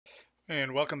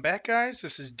And welcome back, guys.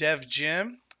 This is Dev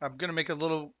Jim. I'm going to make a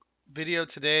little video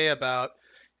today about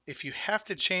if you have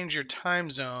to change your time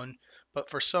zone, but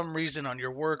for some reason on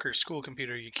your work or school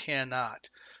computer you cannot.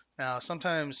 Now,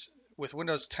 sometimes with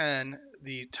Windows 10,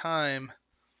 the time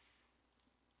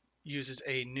uses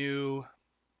a new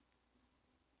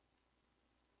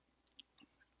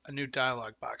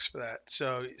dialog box for that.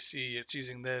 So you see, it's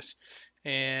using this,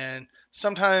 and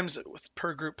sometimes with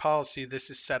per group policy,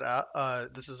 this is set up.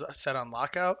 This is set on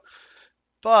lockout.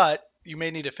 But you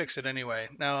may need to fix it anyway.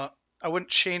 Now, I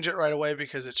wouldn't change it right away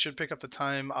because it should pick up the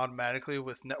time automatically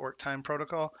with network time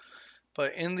protocol.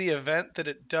 But in the event that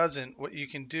it doesn't, what you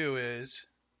can do is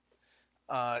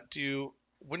do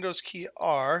Windows key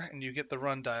R and you get the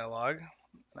run dialog.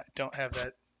 I don't have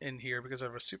that in here because I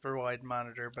have a super wide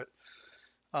monitor, but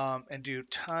and do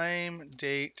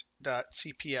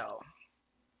timedate.cpl.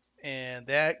 And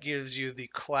that gives you the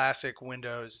classic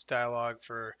Windows dialog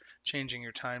for changing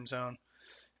your time zone.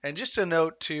 And just a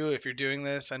note too, if you're doing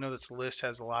this, I know this list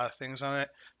has a lot of things on it.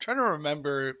 Try to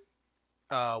remember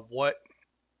what,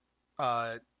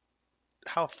 how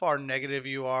far negative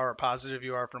you are or positive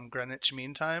you are from Greenwich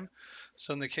Mean Time.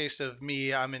 So in the case of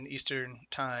me, I'm in Eastern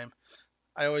Time.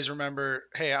 I always remember,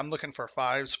 hey, I'm looking for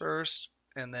fives first,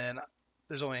 and then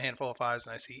there's only a handful of fives,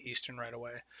 and I see Eastern right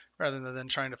away, rather than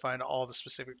trying to find all the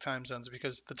specific time zones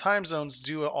because the time zones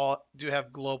do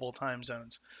have global time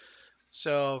zones.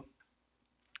 So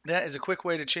that is a quick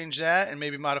way to change that and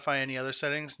maybe modify any other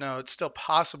settings. Now, it's still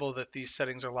possible that these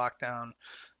settings are locked down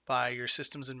by your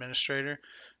systems administrator,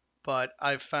 but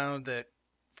I've found that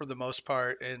for the most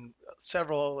part in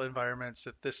several environments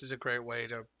that this is a great way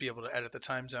to be able to edit the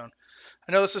time zone.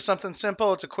 I know this is something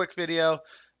simple. It's a quick video,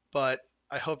 but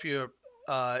I hope you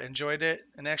enjoyed it.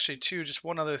 And actually, too, just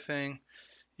one other thing.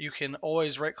 You can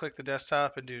always right-click the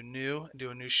desktop and do new, and do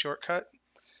a new shortcut,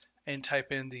 and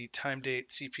type in the time date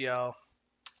CPL.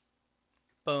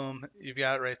 Boom, you've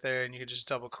got it right there, and you can just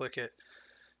double click it.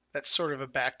 That's sort of a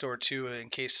backdoor too, in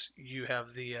case you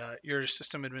have the your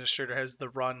system administrator has the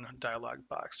run dialog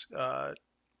box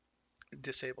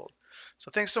disabled.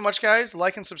 So thanks so much, guys.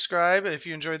 Like and subscribe if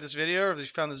you enjoyed this video or if you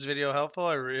found this video helpful.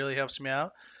 It really helps me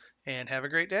out. And have a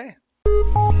great day.